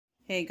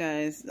Hey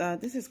guys,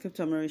 this is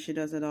Crypto Marie. She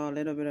does it all, a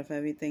little bit of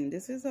everything.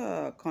 This is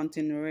a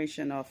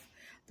continuation of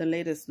the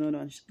latest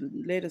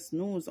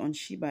news on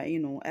Shiba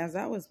Inu. As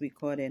I was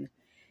recording,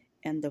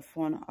 and the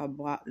phone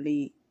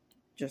abruptly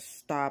just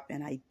stopped,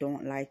 and I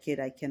don't like it.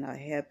 I cannot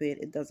help it.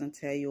 It doesn't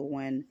tell you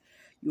when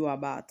you are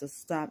about to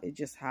stop. It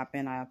just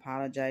happened. I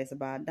apologize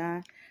about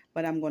that,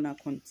 but I'm gonna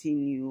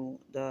continue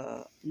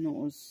the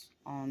news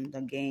on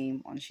the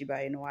game on Shiba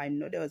Inu. I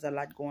know there was a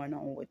lot going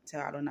on with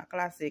Terra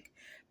Classic.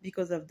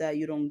 Because of that,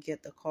 you don't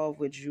get the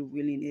coverage you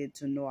really need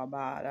to know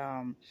about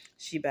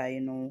Shiba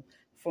Inu.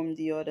 From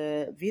the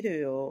other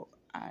video,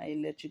 I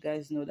let you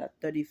guys know that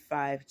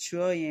 35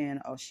 trillion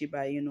of Shiba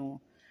Inu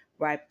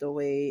wiped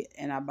away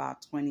in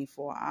about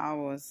 24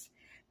 hours,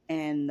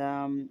 and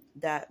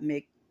that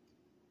make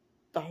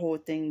the whole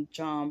thing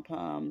jump.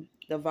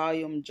 The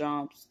volume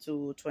jumps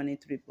to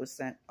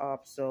 23%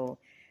 up. So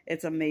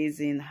it's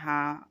amazing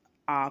how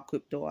our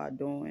crypto are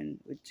doing,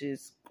 which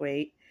is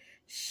great.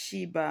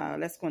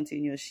 Let's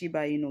continue. Shiba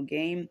Inu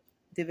game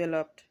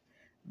developed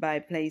by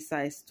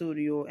Playside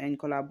Studio in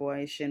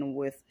collaboration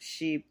with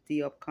Shib.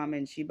 The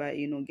upcoming Shiba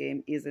Inu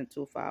game isn't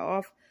too far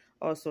off.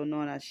 Also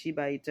known as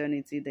Shiba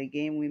Eternity, the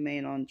game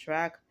remain on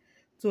track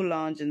to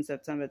launch in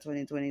September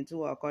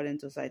 2022, according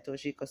to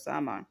Satoshi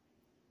Kosama.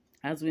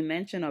 As we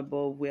mentioned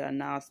above, we are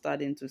now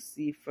starting to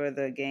see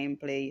further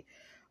gameplay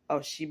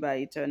of Shiba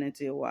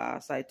Eternity, while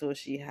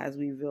Satoshi has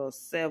revealed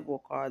several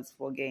cards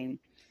for game.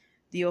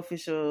 The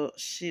official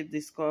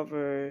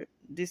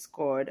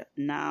Discord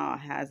now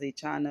has a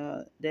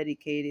channel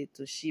dedicated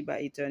to Shiba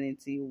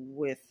Eternity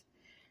with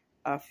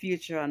a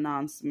future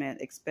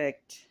announcement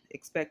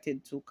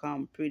expected to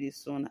come pretty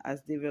soon as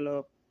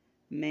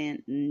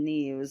development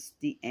nears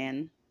the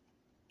end.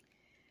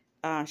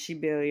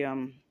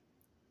 Shibarium.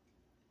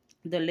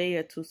 The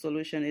Layer 2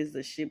 solution is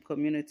the SHIB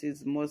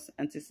community's most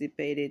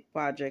anticipated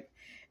project,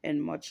 and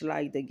much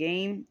like the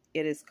game,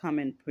 it is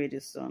coming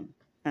pretty soon.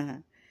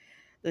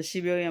 The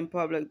Shibarium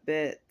public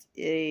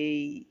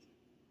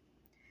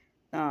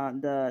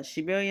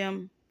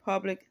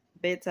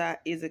beta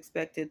is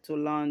expected to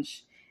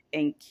launch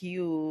in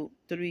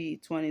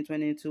Q3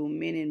 2022,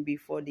 meaning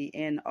before the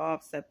end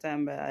of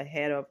September,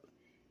 ahead of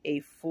a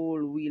full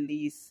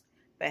release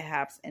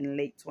perhaps in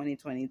late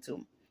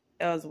 2022.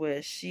 Elsewhere,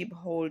 SHIB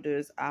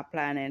holders are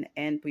planning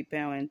and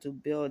preparing to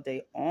build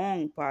their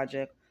own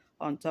project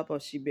on top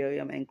of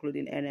Shibarium,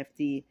 including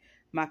NFT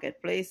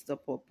marketplace. The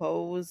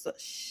proposed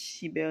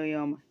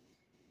Shibarium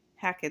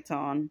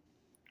hackathon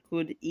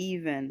could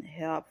even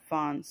help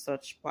fund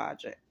such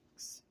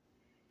projects.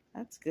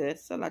 That's good.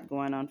 It's a lot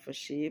going on for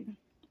SHIB.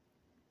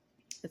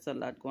 It's a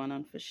lot going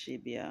on for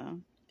SHIB, yeah.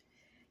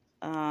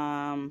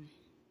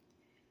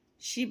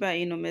 Shiba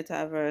Inu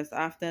Metaverse.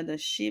 After the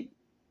SHIB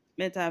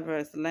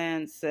Metaverse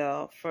land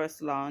sale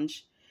first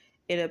launch,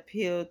 it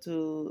appeared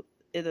the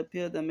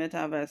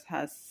Metaverse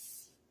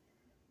has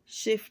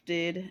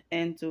shifted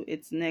into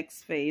its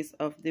next phase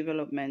of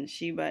development.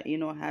 Shiba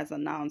Inu has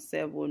announced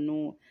several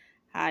new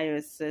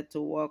hires set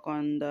to work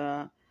on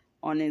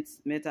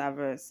its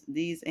Metaverse.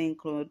 These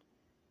include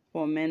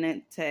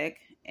prominent tech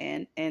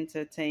and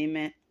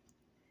entertainment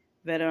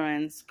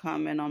veterans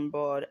coming on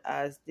board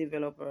as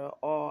developer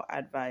or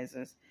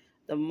advisors.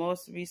 The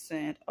most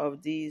recent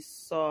of these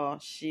saw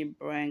she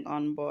bring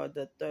on board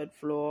the third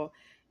floor,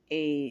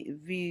 a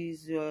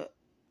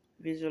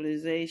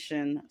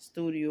visualization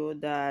studio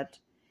that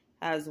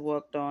has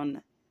worked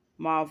on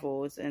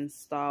Marvel's and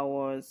Star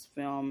Wars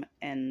film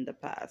in the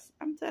past.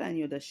 I'm telling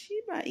you, the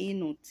Shiba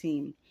Inu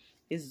team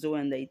is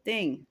doing their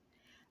thing.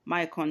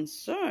 My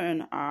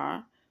concern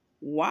are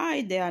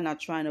why they are not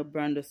trying to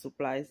burn the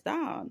supplies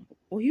down.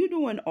 Well, you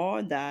doing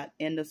all that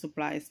and the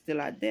supply is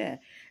still out there.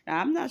 Now,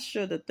 I'm not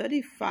sure the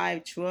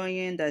 35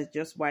 trillion that's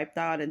just wiped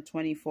out in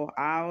 24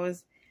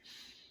 hours.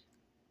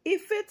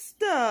 If it's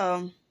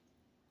the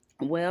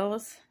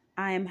wells,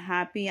 I am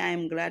happy. I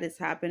am glad it's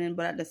happening.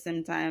 But at the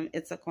same time,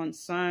 it's a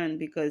concern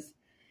because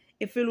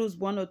if we lose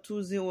one or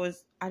two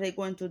zeros, are they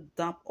going to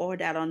dump all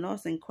that on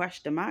us and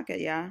crash the market?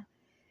 Yeah.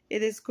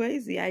 It is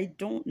crazy. I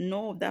don't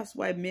know. That's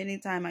why many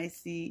times I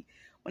see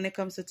when it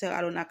comes to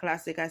Terra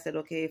Classic, I said,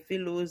 okay, if we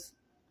lose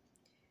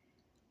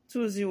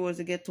 2 zeros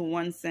to get to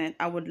 1 cent,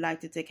 I would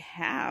like to take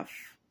half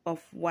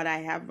of what I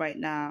have right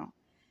now.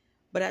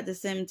 But at the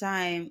same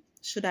time,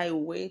 should I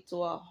wait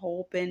to a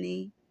whole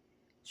penny?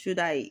 Should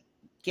I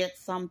get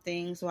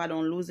something so I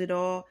don't lose it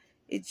all?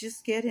 It's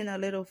just getting a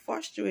little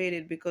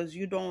frustrated because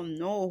you don't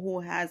know who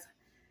has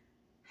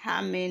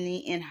how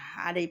many and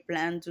how they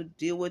plan to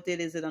deal with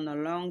it. Is it on a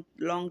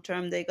long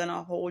term they're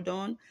gonna hold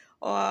on,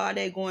 or are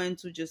they going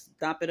to just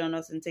dump it on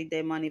us and take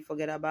their money,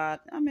 forget about?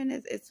 I mean,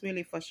 it's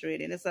really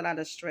frustrating. It's a lot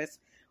of stress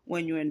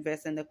when you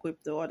invest in the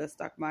crypto or the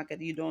stock market.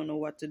 You don't know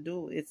what to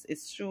do.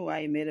 It's true.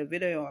 I made a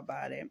video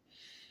about it.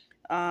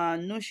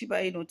 No Shiba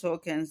Inu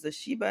tokens. The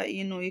Shiba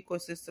Inu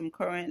ecosystem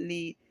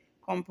currently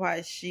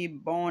comprise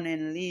SHIB, Bone,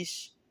 and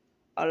Leash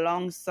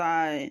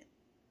alongside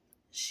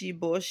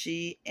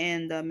Shiboshi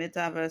and the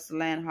Metaverse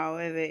land.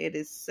 However, it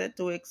is set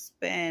to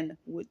expand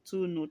with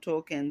 2 new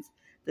tokens,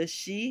 the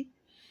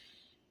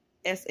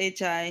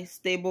SHI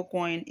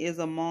stablecoin is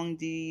among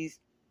these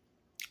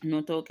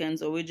new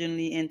tokens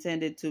originally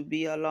intended to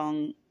be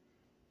along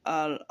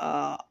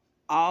algo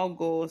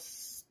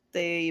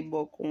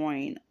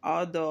stablecoin.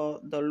 Although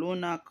the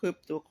Luna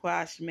crypto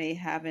crash may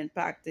have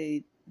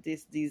impacted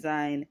this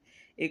design,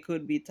 it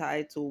could be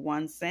tied to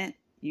 1 cent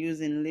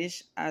using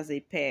Lish as a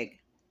peg.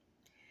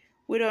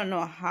 We don't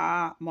know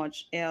how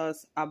much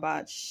else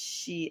about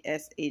SHI,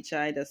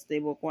 the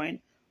stablecoin,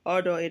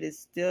 although it is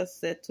still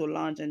set to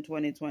launch in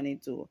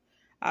 2022.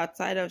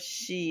 Outside of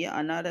SHI,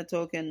 another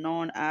token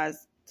known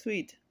as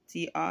TREAT,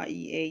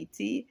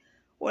 TREAT,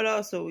 will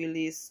also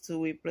release to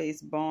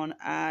replace Bond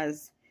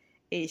as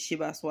a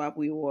Shiba Swap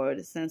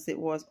reward. Since it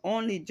was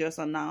only just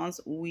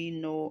announced, we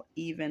know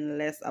even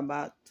less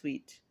about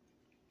TREAT.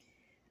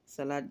 It's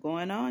a lot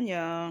going on,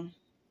 y'all.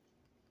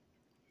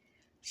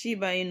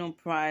 Shiba Inu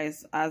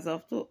price as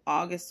of to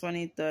August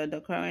 23rd, the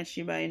current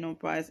Shiba Inu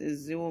price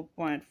is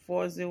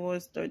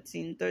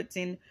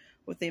 0.401313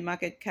 with a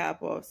market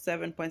cap of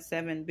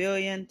 7.7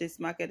 billion. This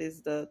market is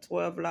the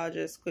 12th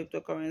largest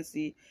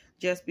cryptocurrency,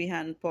 just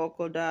behind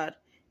Polkadot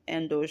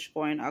and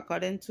Dogecoin.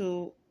 According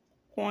to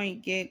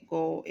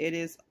CoinGecko, it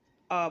is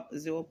up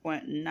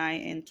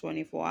 0.9 in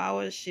 24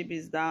 hours. SHIB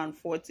is down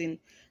 14%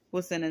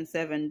 in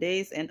 7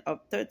 days and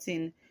up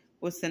 13%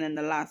 in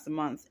the last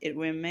month. It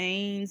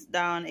remains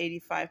down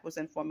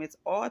 85% from its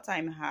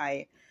all-time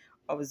high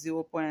of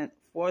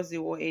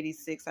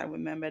 0.4086. I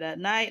remember that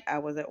night I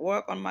was at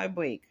work on my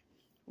break,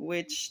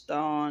 which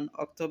on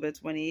October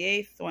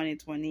 28th,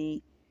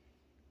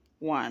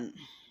 2021.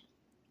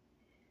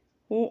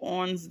 Who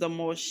owns the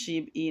most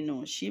Shiba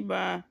Inu?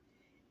 Shiba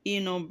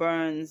Inu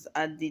burns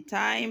at the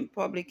time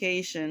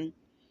publication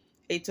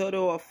a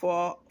total of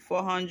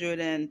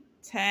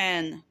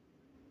 410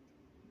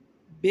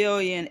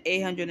 billion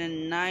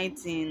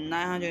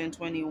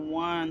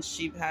 819,921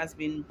 sheep has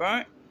been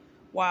burnt.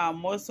 While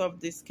most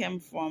of this came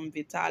from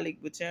Vitalik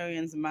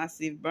Buterin's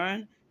massive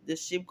burn, the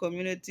sheep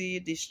community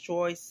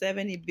destroyed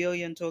 70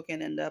 billion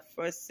token in the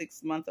first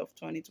 6 months of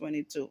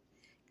 2022.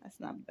 That's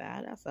not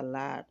bad. That's a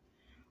lot.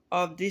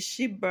 Of this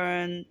sheep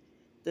burn,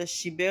 the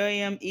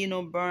Shibarium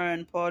Inu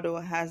burn portal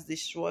has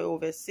destroyed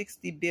over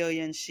 60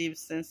 billion sheep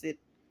since it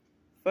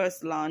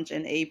first launched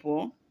in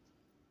April.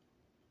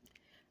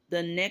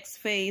 The next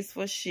phase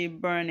for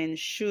sheep burning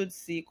should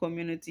see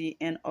community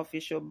and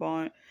official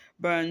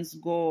burns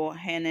go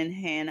hand in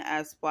hand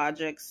as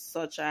projects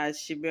such as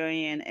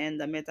Shibarian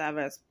and the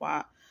Metaverse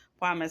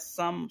promise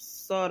some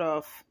sort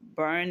of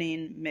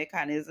burning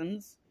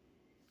mechanisms.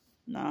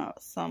 Now,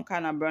 some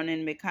kind of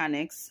burning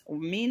mechanics.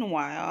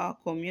 Meanwhile,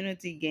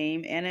 community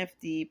game,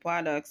 NFT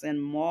products,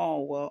 and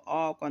more will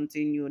all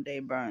continue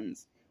their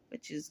burns,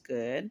 which is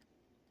good.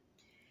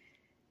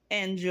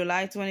 In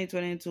July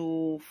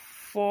 2022,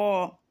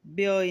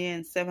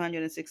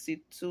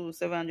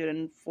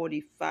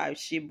 4,762,745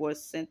 SHIB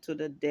was sent to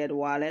the dead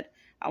wallet,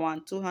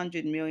 around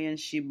 200 million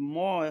SHIB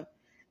more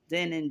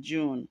than in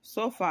June.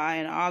 So far,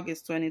 in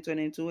August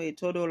 2022, a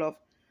total of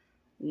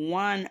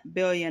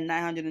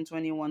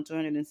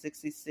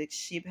 1,921,266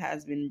 SHIB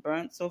has been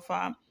burnt so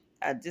far.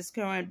 At this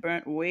current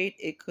burnt rate,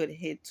 it could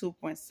hit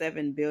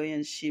 2.7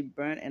 billion SHIB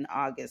burnt in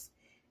August,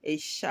 a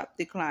sharp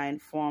decline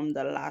from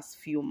the last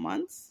few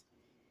months.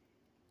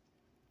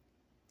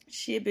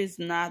 SHIB is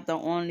not the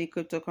only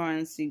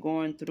cryptocurrency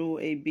going through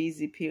a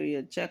busy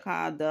period. Check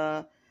out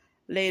the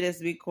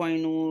latest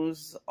Bitcoin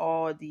news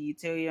or the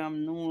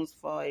Ethereum news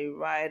for a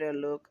wider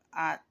look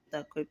at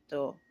the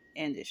crypto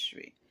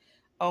industry.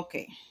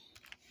 Okay.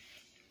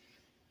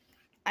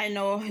 I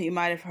know you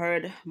might have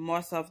heard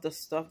most of the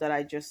stuff that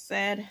I just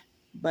said,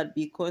 but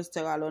because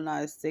Terra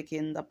Luna is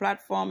taking the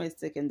platform, it's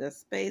taking the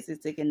space,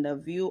 it's taking the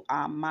view,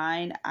 our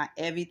mind, our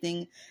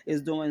everything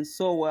is doing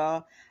so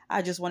well.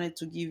 I just wanted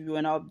to give you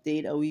an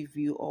update, a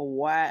review of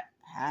what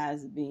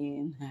has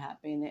been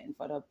happening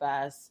for the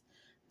past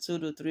 2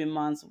 to 3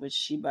 months with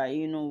Shiba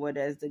Inu,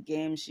 whether it's the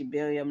game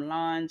Shibarium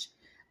launch,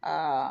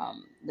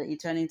 the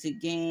Eternity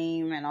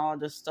game, and all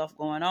the stuff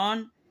going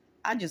on.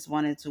 I just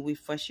wanted to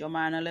refresh your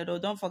mind a little.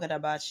 Don't forget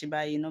about Shiba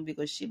Inu,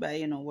 because Shiba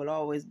Inu will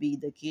always be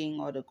the king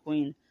or the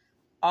queen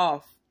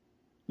of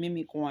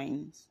meme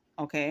coins.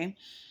 Okay,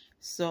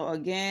 so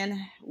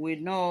again, we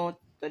know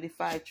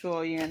 35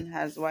 trillion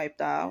has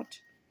wiped out,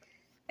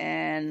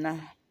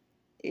 and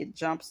it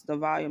jumps the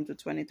volume to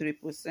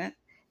 23%.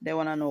 They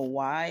want to know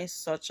why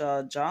such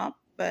a jump,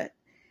 but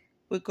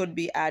we could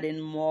be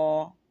adding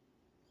more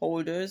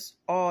holders,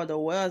 or the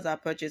whales are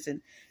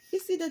purchasing. You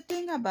see, the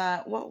thing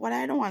about what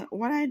I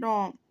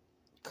don't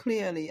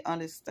clearly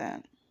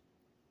understand,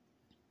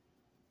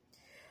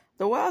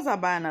 the whales are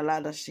buying a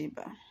lot of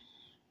Shiba.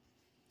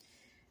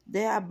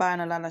 They are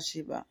buying a lot of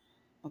Shiba,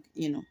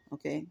 okay,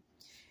 okay,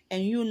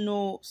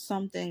 and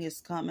something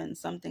is coming,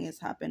 something is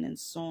happening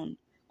soon,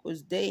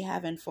 because they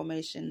have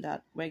information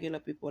that regular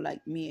people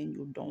like me and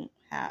you don't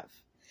have.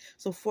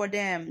 So for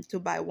them to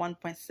buy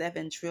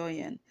 1.7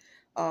 trillion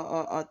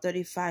or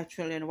 35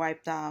 trillion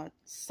wiped out,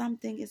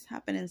 something is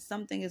happening,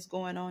 something is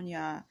going on,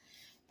 yeah.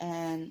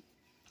 And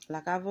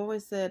like I've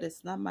always said,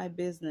 it's not my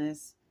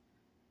business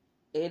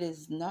It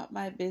is not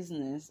my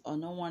business or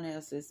no one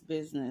else's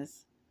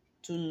business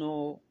to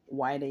know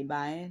why they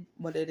buying,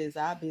 but it is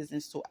our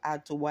business to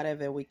add to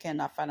whatever we can,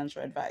 our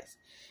financial advice.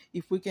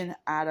 If we can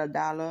add $1,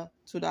 $2,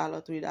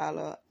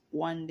 $3,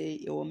 one day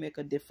it will make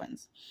a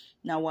difference.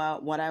 Now,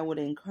 what I would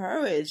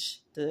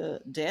encourage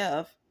the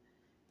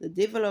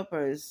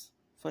developers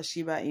for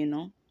Shiba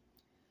Inu,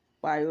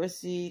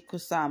 Wayoshi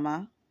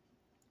Kusama,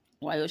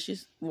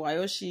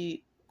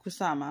 Wayoshi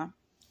Kusama.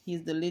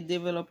 He's the lead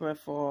developer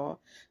for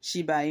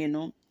Shiba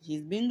Inu.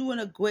 He's been doing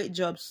a great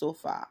job so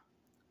far.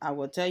 I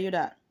will tell you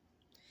that.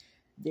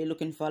 They're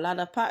looking for a lot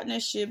of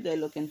partnership. They're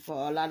looking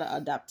for a lot of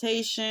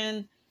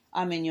adaptation.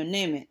 I mean, you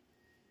name it.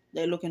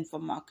 They're looking for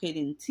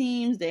marketing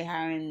teams. They're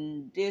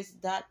hiring this,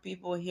 that,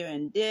 people here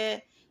and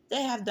there.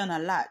 They have done a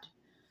lot.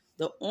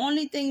 The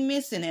only thing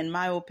missing, in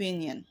my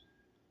opinion,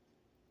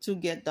 to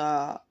get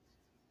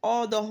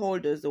all the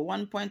holders, the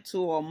 1.2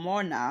 or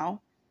more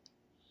now,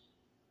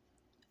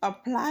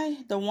 apply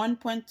the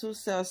 1.2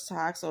 sales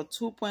tax or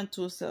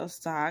 2.2 sales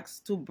tax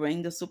to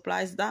bring the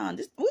supplies down.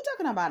 We're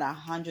talking about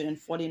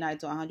 149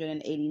 to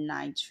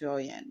 189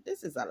 trillion.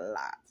 This is a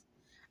lot.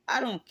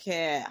 I don't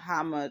care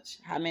how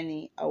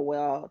many a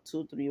well,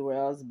 2, 3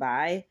 wells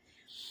buy.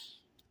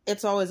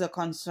 It's always a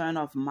concern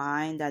of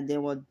mine that they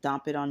will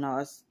dump it on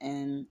us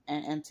and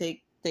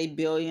take they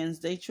billions,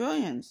 they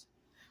trillions.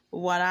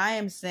 What I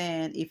am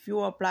saying, if you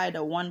apply the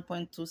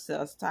 1.2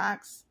 sales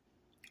tax,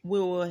 we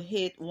will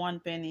hit 1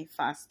 penny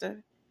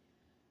faster.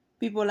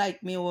 People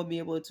like me will be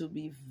able to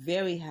be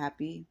very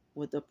happy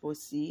with the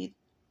proceed,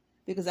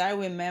 because I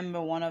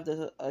remember one of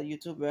the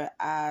YouTuber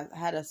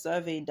had a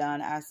survey done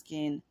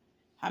asking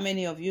how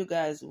many of you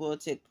guys will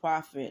take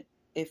profit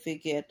if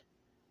it get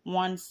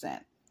 1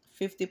 cent.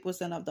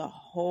 50% of the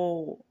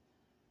whole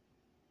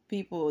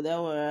people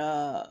that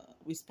were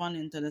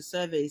responding to the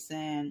survey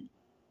saying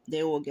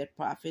they will get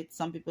profit.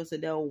 Some people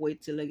said they'll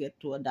wait till they get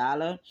to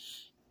 $1.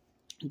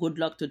 Good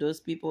luck to those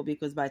people,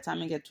 because by the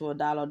time you get to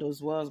 $1,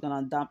 those world's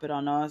gonna dump it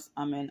on us.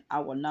 I mean, I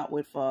will not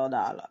wait for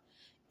 $1.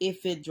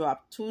 If it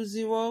dropped 2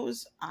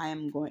 zeros, I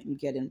am going to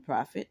get in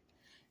profit.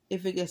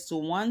 If it gets to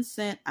 1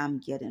 cent, I'm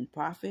getting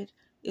profit.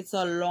 It's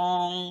a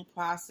long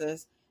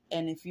process,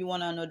 and if you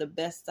want to know the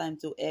best time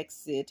to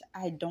exit,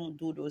 I don't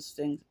do those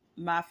things.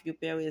 Matthew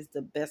Perry is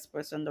the best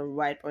person, the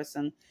right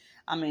person.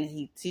 I mean,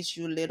 he teach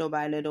you little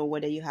by little,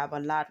 whether you have a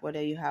lot,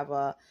 whether you have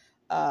a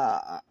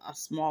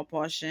small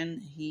portion.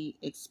 He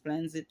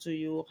explains it to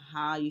you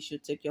how you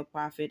should take your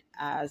profit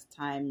as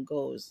time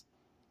goes.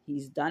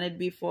 He's done it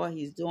before.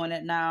 He's doing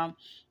it now.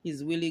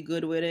 He's really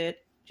good with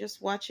it.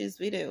 Just watch his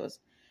videos.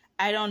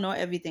 I don't know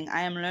everything.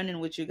 I am learning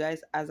with you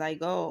guys as I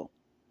go.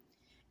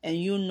 And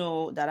you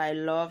know that I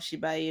love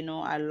Shiba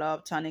Inu. I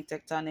love Tonic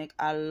Tectonic.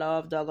 I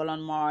love Doggle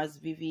on Mars,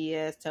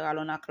 VVS, Terra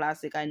Luna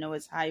Classic. I know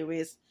it's high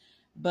risk,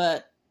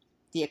 but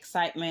the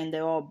excitement they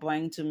all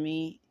bring to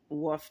me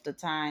worth the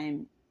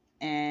time.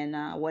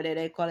 And whether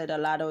they call it a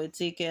lottery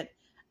ticket,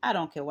 I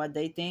don't care what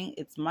they think.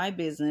 It's my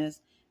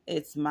business.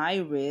 It's my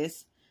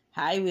risk.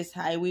 High risk,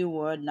 high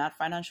reward, not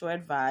financial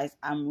advice.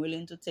 I'm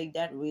willing to take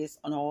that risk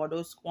on all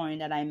those coins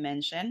that I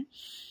mentioned.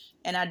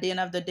 And at the end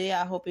of the day,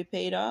 I hope it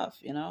paid off,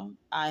 you know.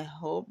 I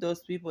hope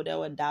those people that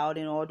were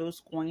doubting all those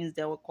coins,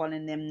 that were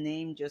calling them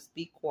names, just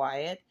be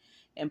quiet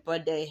and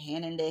put their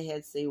hand in their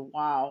head, say,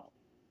 wow.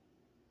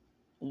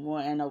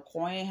 When a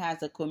coin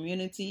has a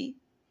community,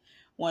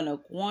 when a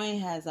coin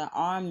has an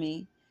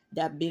army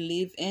that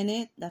believe in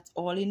it, that's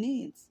all it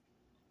needs.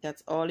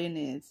 That's all it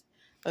needs.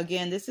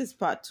 Again, this is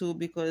part 2,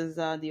 because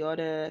the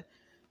other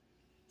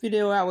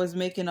video I was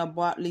making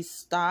abruptly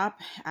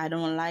stopped. I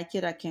don't like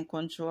it. I can't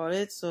control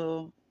it.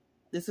 So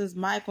this is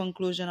my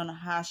conclusion on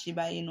how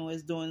Shiba Inu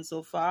is doing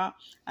so far.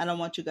 I don't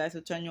want you guys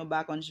to turn your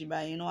back on Shiba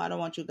Inu. I don't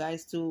want you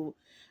guys to,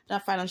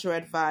 not financial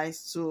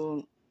advice,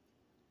 to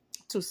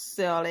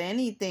sell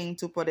anything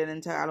to put it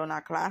in Terra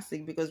Luna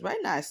Classic, because right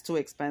now it's too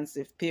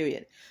expensive,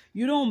 period.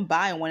 You don't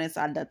buy when it's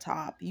at the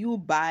top. You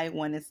buy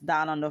when it's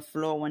down on the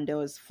floor, when there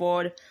is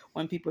fraud,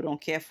 when people don't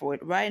care for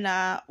it. Right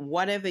now,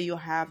 whatever you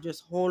have,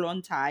 just hold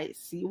on tight,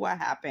 see what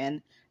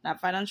happened.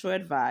 Not financial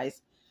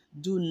advice.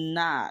 Do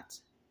not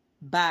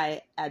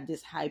buy at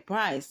this high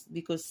price,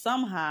 because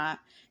somehow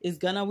it's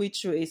gonna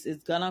retrace,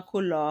 it's gonna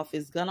cool off,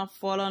 it's gonna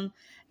fall on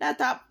that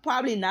top,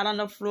 probably not on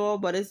the floor,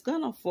 but it's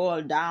gonna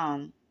fall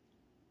down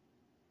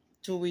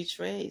to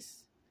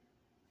retrace,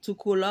 to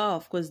cool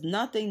off, because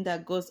nothing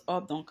that goes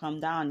up don't come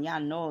down. Y'all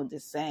know the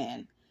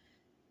saying.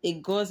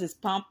 It goes, it's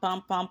pump,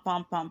 pump, pump,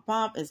 pump, pump,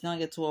 pump. It's gonna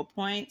get to a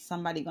point,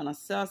 somebody gonna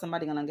sell,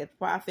 somebody gonna get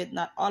profit.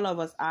 Not all of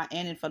us are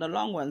in it for the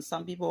long run.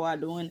 Some people are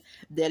doing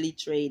daily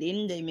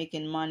trading, they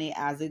making money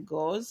as it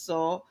goes.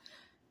 So,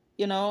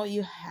 you know,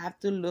 you have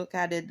to look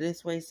at it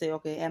this way, say,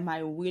 okay, am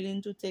I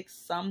willing to take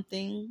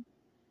something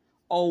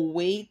or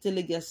wait till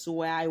it gets to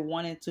where I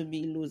want it to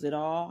be, lose it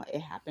all? It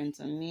happened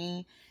to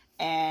me.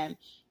 And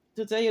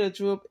to tell you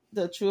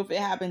the truth, it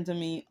happened to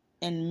me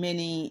in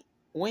many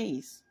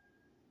ways.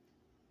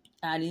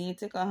 I didn't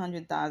take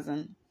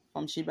 100,000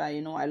 from Shiba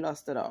Inu. I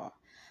lost it all.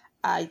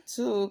 I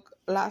took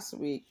last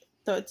week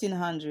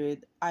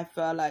 1300, I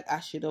felt like I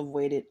should have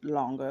waited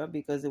longer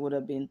because it would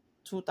have been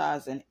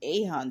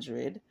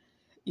 2800.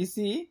 You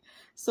see?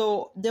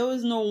 So there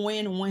was no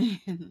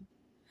win-win.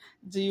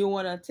 Do you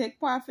want to take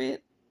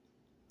profit?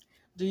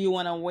 Do you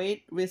want to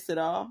wait, risk it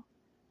all?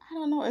 I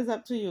don't know. It's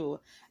up to you.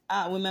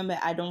 Remember,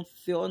 I don't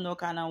feel no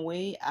kind of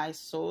way. I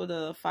sold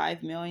the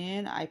 5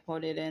 million. I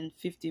put it in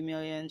 50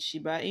 million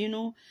Shiba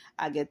Inu.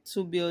 I get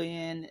 2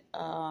 billion.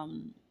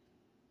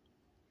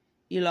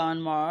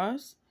 Elon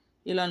Mars,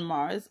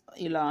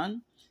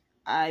 Elon.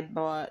 I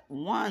bought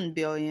 1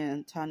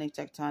 billion tonic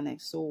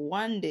tectonic. So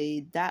one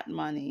day that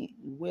money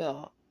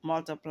will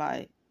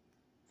multiply,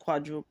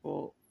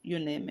 quadruple, you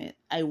name it.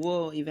 I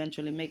will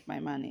eventually make my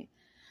money.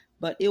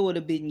 But it would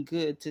have been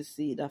good to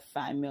see the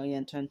 5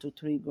 million turn to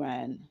 3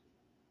 grand.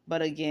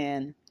 But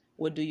again,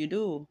 what do you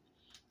do?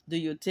 Do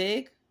you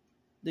take?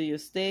 Do you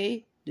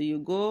stay? Do you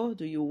go?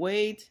 Do you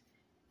wait?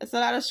 It's a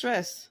lot of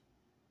stress.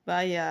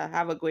 But yeah,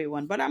 have a great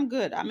one. But I'm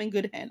good. I'm in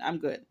good hand. I'm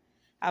good.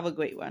 Have a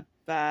great one.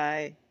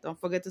 Bye. Don't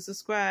forget to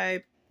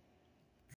subscribe.